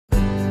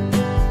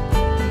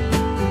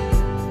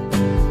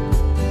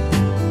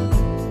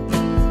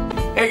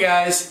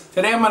guys,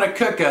 today I'm going to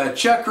cook a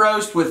chuck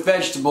roast with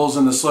vegetables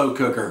in the slow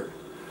cooker.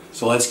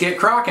 So let's get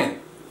crocking.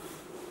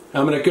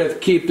 I'm going to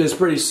keep this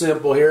pretty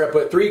simple here. I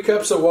put 3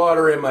 cups of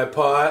water in my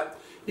pot.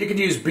 You could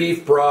use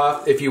beef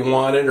broth if you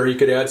wanted, or you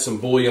could add some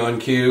bouillon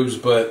cubes,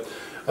 but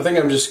I think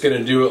I'm just going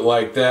to do it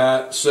like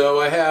that. So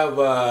I have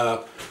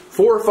 4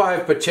 or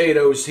 5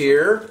 potatoes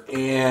here,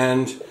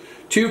 and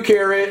 2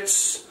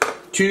 carrots,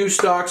 2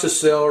 stalks of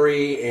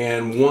celery,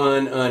 and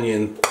 1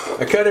 onion.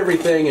 I cut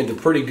everything into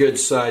pretty good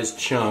sized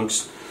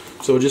chunks.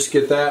 So we'll just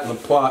get that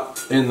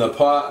in the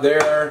pot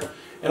there.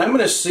 And I'm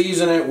going to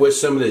season it with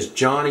some of this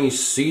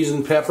Johnny's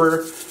seasoned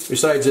pepper.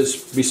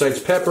 Besides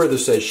pepper,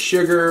 this says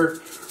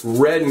sugar,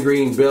 red and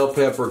green bell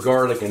pepper,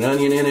 garlic, and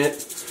onion in it.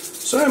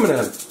 So I'm going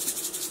to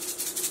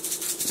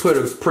put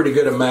a pretty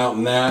good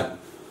amount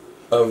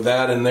of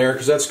that in there,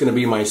 because that's going to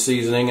be my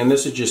seasoning. And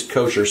this is just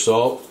kosher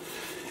salt.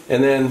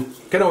 And then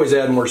you can always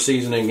add more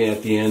seasoning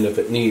at the end if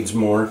it needs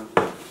more.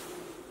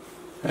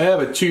 I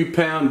have a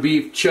 2-pound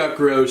beef chuck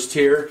roast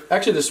here.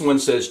 Actually, this one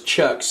says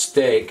chuck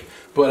steak,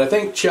 but I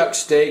think chuck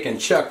steak and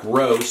chuck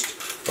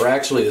roast are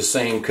actually the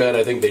same cut.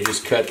 I think they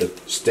just cut the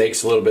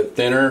steaks a little bit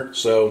thinner,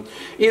 so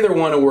either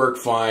one will work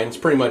fine. It's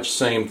pretty much the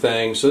same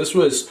thing. So this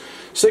was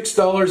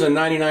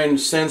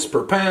 $6.99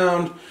 per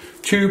pound,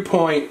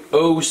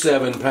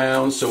 2.07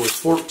 pounds, so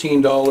it's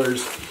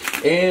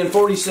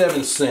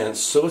 $14.47.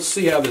 So let's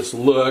see how this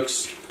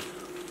looks.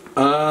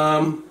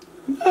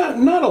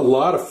 Not a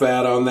lot of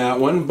fat on that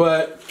one,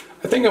 but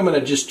I think I'm going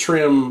to just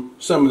trim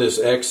some of this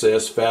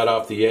excess fat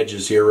off the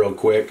edges here real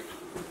quick.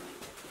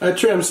 I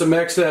trimmed some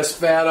excess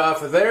fat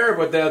off of there,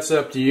 but that's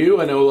up to you.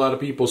 I know a lot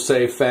of people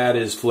say fat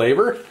is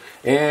flavor,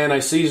 and I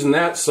seasoned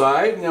that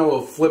side. Now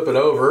we'll flip it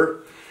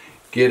over,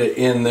 get it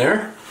in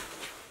there.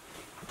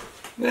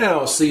 Now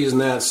I'll season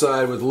that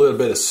side with a little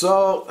bit of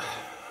salt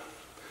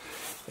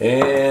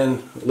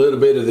and a little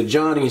bit of the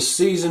Johnny's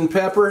seasoned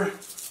pepper.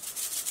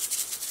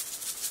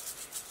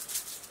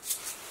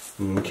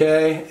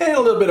 Okay, and a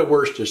little bit of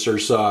Worcestershire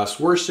sauce.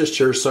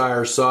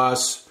 Worcestershire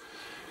sauce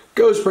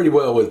goes pretty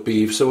well with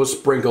beef, so we'll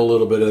sprinkle a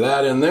little bit of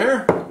that in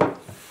there.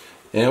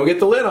 And we'll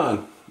get the lid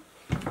on.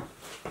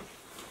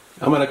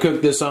 I'm going to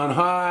cook this on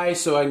high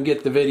so I can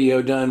get the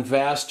video done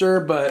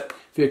faster, but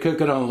if you cook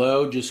it on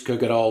low, just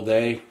cook it all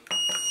day.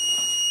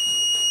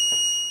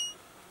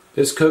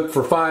 This cooked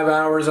for 5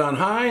 hours on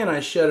high, and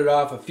I shut it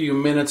off a few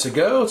minutes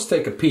ago. Let's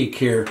take a peek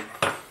here.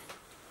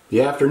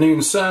 The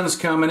afternoon sun's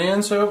coming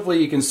in, so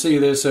hopefully you can see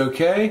this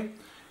okay.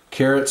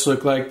 Carrots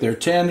look like they're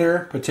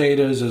tender,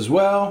 potatoes as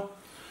well.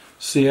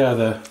 See how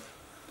the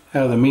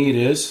meat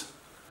is.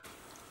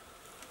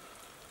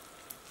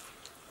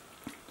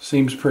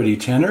 Seems pretty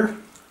tender.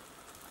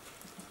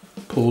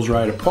 Pulls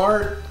right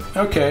apart.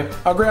 Okay,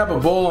 I'll grab a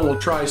bowl and we'll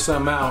try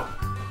some out.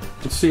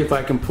 Let's see if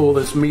I can pull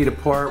this meat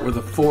apart with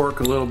a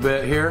fork a little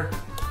bit here.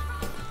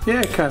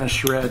 Yeah, it kind of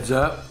shreds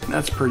up.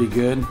 That's pretty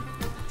good.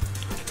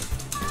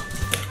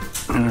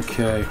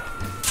 Okay,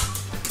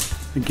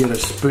 get a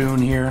spoon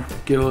here,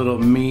 get a little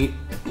meat,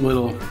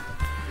 little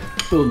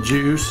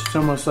juice. It's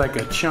almost like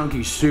a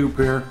chunky soup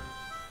here.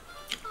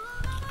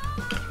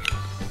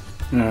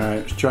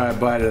 Alright, let's try a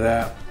bite of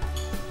that.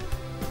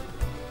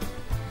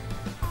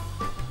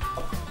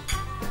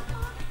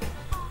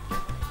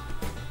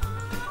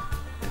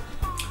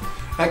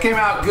 That came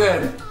out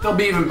good. They'll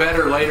be even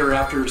better later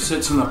after it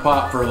sits in the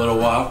pot for a little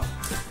while.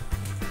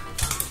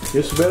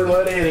 Just better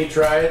let Annie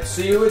try it,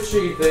 see what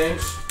she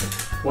thinks.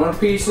 1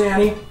 piece,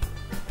 Annie.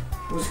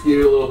 Let's give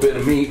you a little bit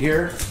of meat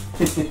here.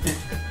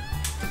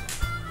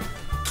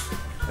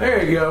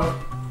 There you go.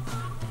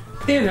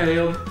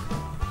 Inhaled.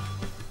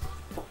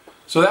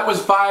 So that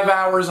was 5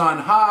 hours on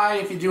high.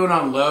 If you do it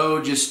on low,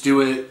 just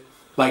do it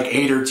like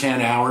 8 or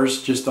 10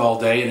 hours, just all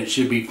day, and it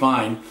should be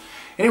fine.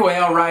 Anyway,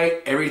 I'll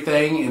write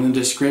everything in the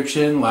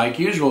description like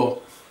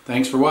usual.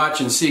 Thanks for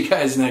watching. See you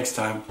guys next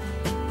time.